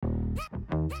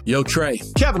Yo, Trey.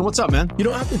 Kevin, what's up, man? You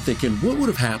know, I've been thinking, what would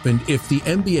have happened if the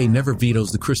NBA never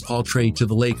vetoes the Chris Paul trade to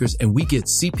the Lakers and we get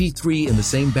CP3 in the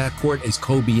same backcourt as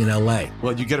Kobe in LA?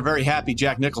 Well, you get a very happy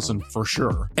Jack Nicholson for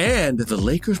sure. And the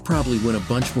Lakers probably win a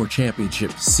bunch more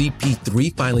championships.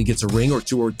 CP3 finally gets a ring or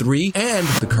 2 or 3, and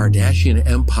the Kardashian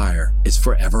empire is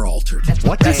forever altered.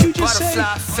 What did you just say?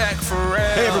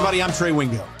 Hey, everybody, I'm Trey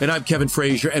Wingo. And I'm Kevin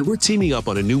Frazier, and we're teaming up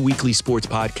on a new weekly sports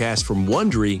podcast from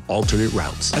Wondery, Alternate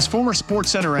Routes. As former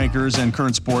Sports Center anchors and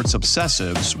current sports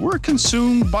obsessives, we're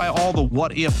consumed by all the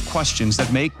what-if questions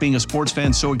that make being a sports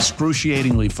fan so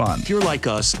excruciatingly fun. If you're like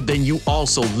us, then you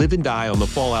also live and die on the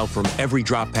fallout from every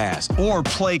drop pass. Or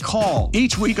play call.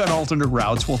 Each week on Alternate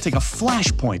Routes, we'll take a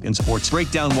flashpoint in sports,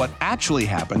 break down what actually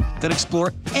happened, then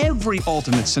explore every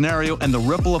alternate scenario and the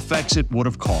ripple effects it would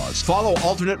have caused. Follow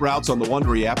Alternate Routes on the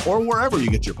Wondery app or wherever you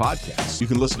get your podcasts. You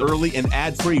can listen early and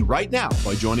ad-free right now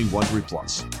by joining Wondery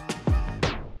Plus.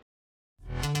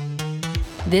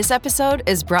 This episode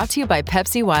is brought to you by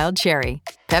Pepsi Wild Cherry.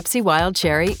 Pepsi Wild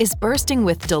Cherry is bursting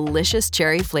with delicious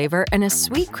cherry flavor and a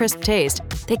sweet, crisp taste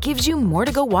that gives you more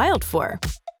to go wild for.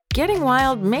 Getting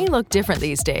wild may look different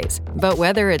these days, but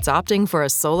whether it's opting for a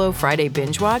solo Friday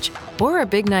binge watch or a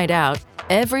big night out,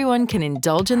 everyone can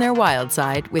indulge in their wild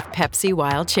side with Pepsi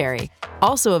Wild Cherry.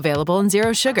 Also available in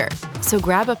Zero Sugar. So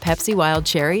grab a Pepsi Wild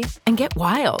Cherry and get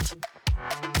wild.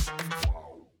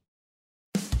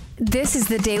 This is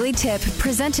the Daily Tip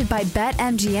presented by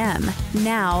BetMGM.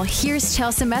 Now, here's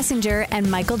Chelsea Messenger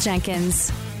and Michael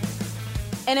Jenkins.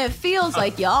 And it feels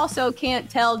like you also can't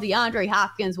tell DeAndre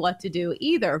Hopkins what to do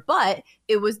either. But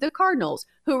it was the Cardinals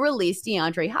who released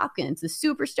DeAndre Hopkins. The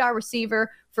superstar receiver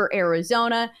for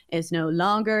Arizona is no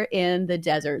longer in the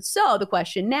desert. So the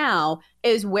question now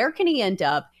is, where can he end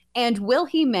up? And will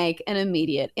he make an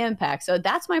immediate impact? So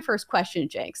that's my first question,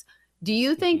 Jakes. Do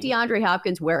you think DeAndre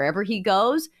Hopkins, wherever he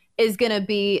goes, is going to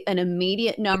be an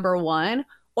immediate number one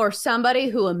or somebody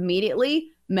who immediately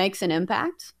makes an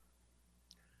impact?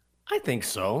 I think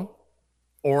so.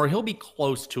 Or he'll be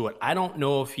close to it. I don't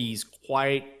know if he's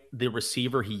quite the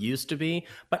receiver he used to be,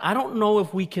 but I don't know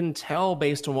if we can tell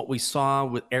based on what we saw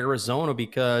with Arizona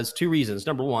because 2 reasons.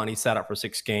 Number one, he sat out for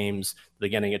 6 games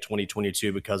beginning of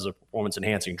 2022 because of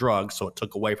performance-enhancing drugs, so it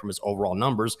took away from his overall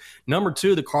numbers. Number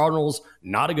 2, the Cardinals,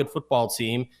 not a good football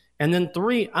team. And then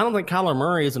 3, I don't think Kyler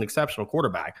Murray is an exceptional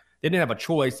quarterback. They didn't have a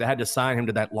choice. They had to sign him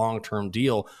to that long-term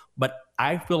deal. But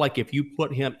I feel like if you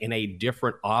put him in a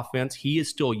different offense, he is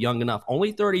still young enough,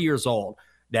 only 30 years old,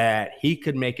 that he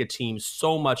could make a team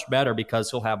so much better because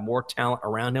he'll have more talent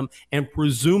around him and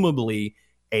presumably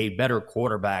a better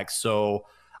quarterback. So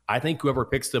I think whoever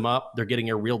picks him up, they're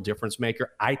getting a real difference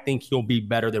maker. I think he'll be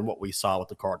better than what we saw with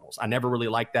the Cardinals. I never really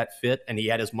liked that fit, and he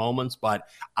had his moments, but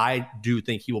I do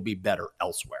think he will be better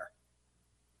elsewhere.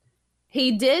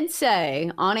 He did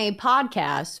say on a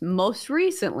podcast most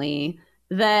recently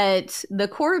that the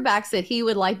quarterbacks that he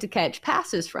would like to catch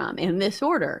passes from in this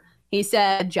order. He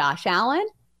said Josh Allen,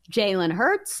 Jalen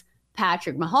Hurts,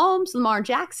 Patrick Mahomes, Lamar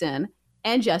Jackson,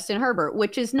 and Justin Herbert,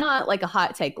 which is not like a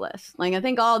hot take list. Like, I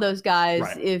think all those guys,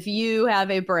 right. If you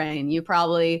have a brain, you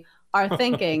probably are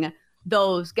thinking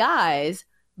those guys.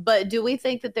 But do we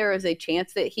think that there is a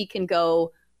chance that he can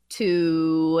go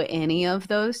to any of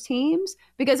those teams?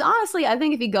 Because honestly, I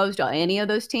think if he goes to any of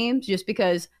those teams, just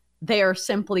because they are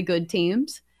simply good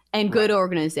teams and good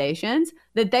organizations,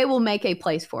 that they will make a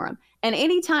place for him. And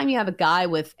anytime you have a guy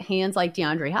with hands like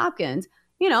DeAndre Hopkins,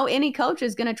 you know, any coach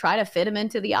is going to try to fit him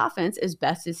into the offense as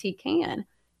best as he can.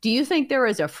 Do you think there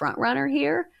is a front runner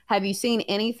here? Have you seen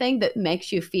anything that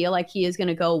makes you feel like he is going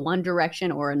to go one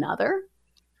direction or another?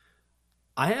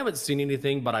 I haven't seen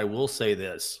anything, but I will say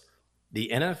this. The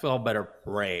NFL better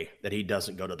pray that he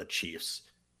doesn't go to the Chiefs,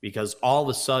 because all of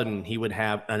a sudden he would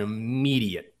have an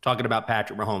immediate, talking about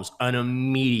Patrick Mahomes, an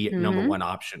immediate number one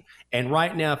option. And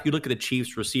right now, if you look at the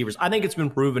Chiefs receivers, I think it's been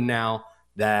proven now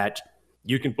that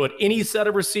you can put any set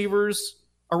of receivers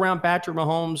around Patrick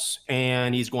Mahomes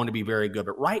and he's going to be very good.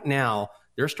 But right now,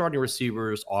 their starting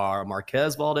receivers are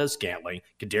Marquez Valdez-Scantling,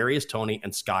 Kadarius Toney,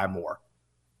 and Sky Moore,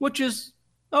 which is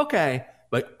okay.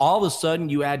 But all of a sudden,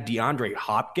 you add DeAndre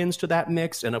Hopkins to that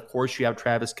mix, and of course, you have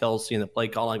Travis Kelce and the play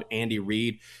calling of Andy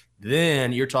Reid.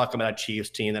 Then you're talking about a Chiefs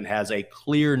team that has a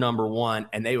clear number one,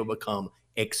 and they will become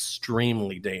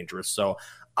extremely dangerous. So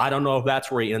I don't know if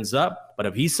that's where he ends up, but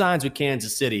if he signs with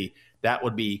Kansas City, that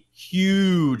would be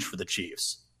huge for the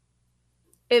Chiefs.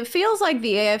 It feels like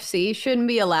the AFC shouldn't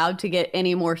be allowed to get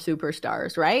any more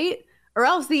superstars, right? Or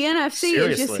else the NFC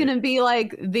is just going to be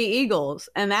like the Eagles,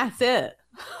 and that's it.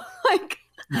 Like,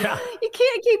 yeah. You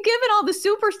can't keep giving all the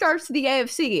superstars to the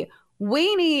AFC.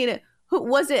 We need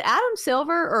Was it Adam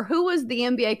Silver or who was the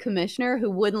NBA commissioner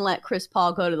who wouldn't let Chris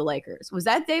Paul go to the Lakers? Was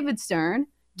that David Stern?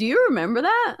 Do you remember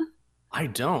that? I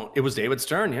don't. It was David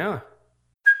Stern, yeah.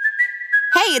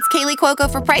 Hey, it's Kaylee Cuoco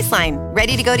for Priceline.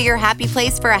 Ready to go to your happy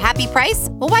place for a happy price?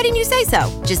 Well, why didn't you say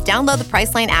so? Just download the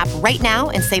Priceline app right now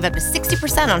and save up to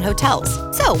 60% on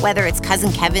hotels. So whether it's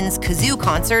Cousin Kevin's Kazoo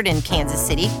Concert in Kansas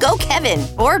City, go Kevin,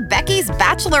 or Becky's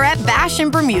Bachelorette Bash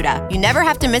in Bermuda, you never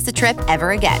have to miss a trip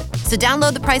ever again. So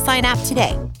download the Priceline app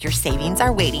today. Your savings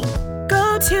are waiting.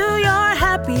 Go to your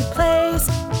happy place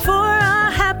for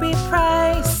a happy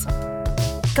price.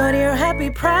 Go to your happy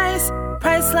price,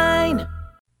 Priceline.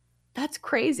 That's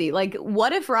crazy. Like,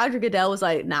 what if Roger Goodell was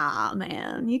like, nah,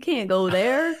 man, you can't go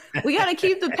there. We got to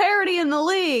keep the parity in the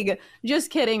league. Just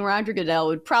kidding. Roger Goodell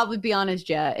would probably be on his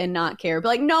jet and not care. But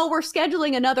like, no, we're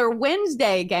scheduling another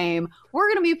Wednesday game. We're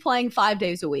going to be playing 5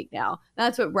 days a week now.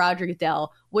 That's what Roger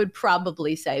Goodell would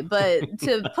probably say. But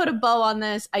to put a bow on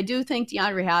this, I do think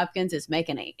DeAndre Hopkins is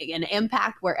making an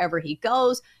impact wherever he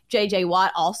goes. J.J.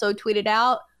 Watt also tweeted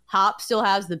out, Hop still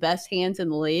has the best hands in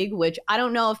the league, which I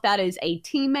don't know if that is a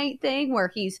teammate thing where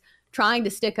he's trying to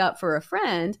stick up for a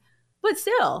friend. But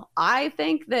still, I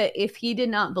think that if he did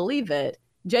not believe it,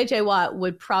 J.J. Watt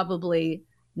would probably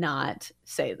not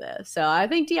say this. So I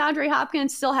think DeAndre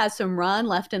Hopkins still has some run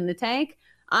left in the tank.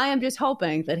 I am just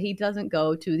hoping that he doesn't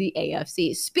go to the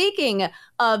AFC. Speaking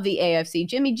of the AFC,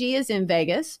 Jimmy G is in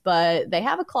Vegas, but they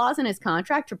have a clause in his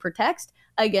contract to protect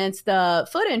against the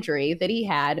foot injury that he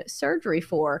had surgery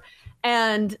for.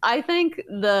 And I think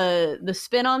the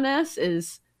spin on this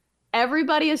is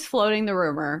everybody is floating the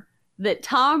rumor that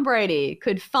Tom Brady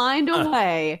could find a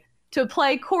way to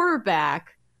play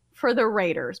quarterback for the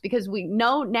Raiders, because we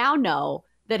now know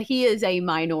that he is a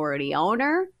minority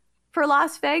owner for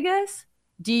Las Vegas.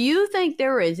 Do you think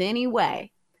there is any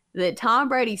way that Tom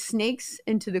Brady sneaks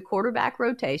into the quarterback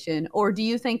rotation, or do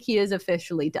you think he is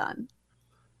officially done?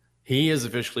 He is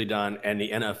officially done, and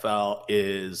the NFL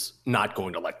is not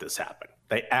going to let this happen.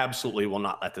 They absolutely will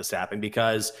not let this happen,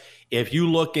 because if you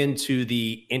look into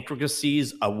the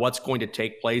intricacies of what's going to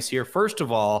take place here, first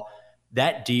of all,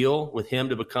 that deal with him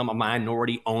to become a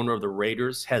minority owner of the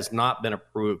Raiders has not been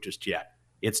approved just yet.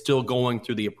 It's still going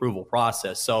through the approval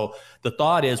process. So the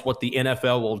thought is what the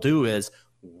NFL will do is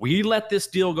we let this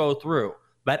deal go through,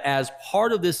 but as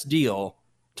part of this deal,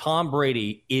 Tom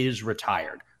Brady is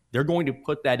retired. They're going to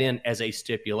put that in as a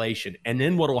stipulation. And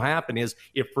then what will happen is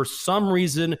if for some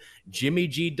reason Jimmy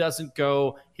G doesn't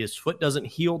go, his foot doesn't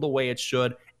heal the way it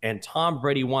should, and Tom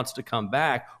Brady wants to come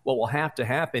back, what will have to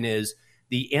happen is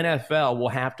the NFL will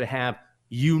have to have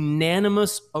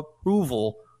unanimous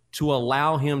approval to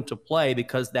allow him to play,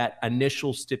 because that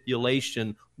initial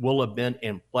stipulation will have been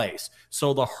in place.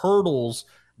 So the hurdles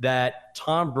that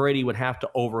Tom Brady would have to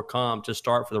overcome to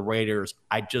start for the Raiders,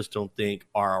 I just don't think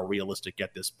are realistic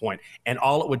at this point. And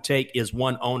all it would take is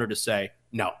one owner to say,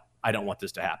 no, I don't want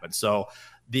this to happen. So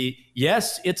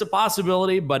yes, it's a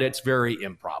possibility, but it's very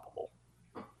improbable.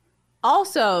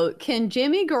 Also, can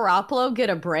Jimmy Garoppolo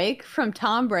get a break from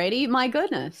Tom Brady? My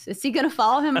goodness, is he going to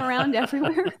follow him around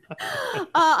everywhere?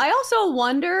 I also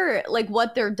wonder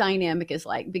what their dynamic is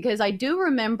like, because I do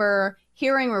remember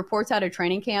hearing reports out of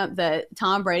training camp that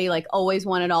Tom Brady always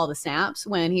wanted all the snaps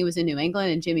when he was in New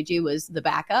England and Jimmy G was the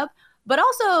backup. But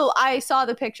also I saw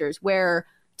the pictures where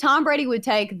Tom Brady would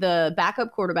take the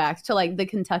backup quarterbacks to the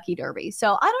Kentucky Derby.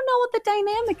 So I don't know what the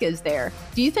dynamic is there.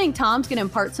 Do you think Tom's going to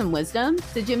impart some wisdom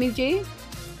to Jimmy G?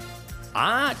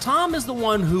 Tom is the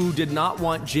one who did not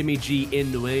want Jimmy G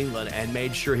in New England and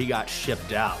made sure he got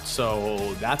shipped out.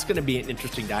 So that's going to be an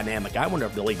interesting dynamic. I wonder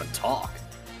if they'll even talk.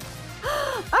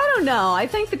 I don't know. I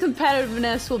think the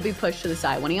competitiveness will be pushed to the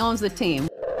side when he owns the team.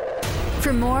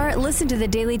 For more, listen to the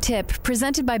Daily Tip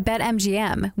presented by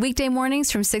BetMGM. Weekday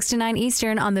mornings from 6 to 9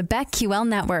 Eastern on the BetQL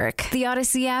network, the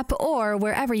Odyssey app, or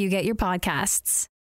wherever you get your podcasts.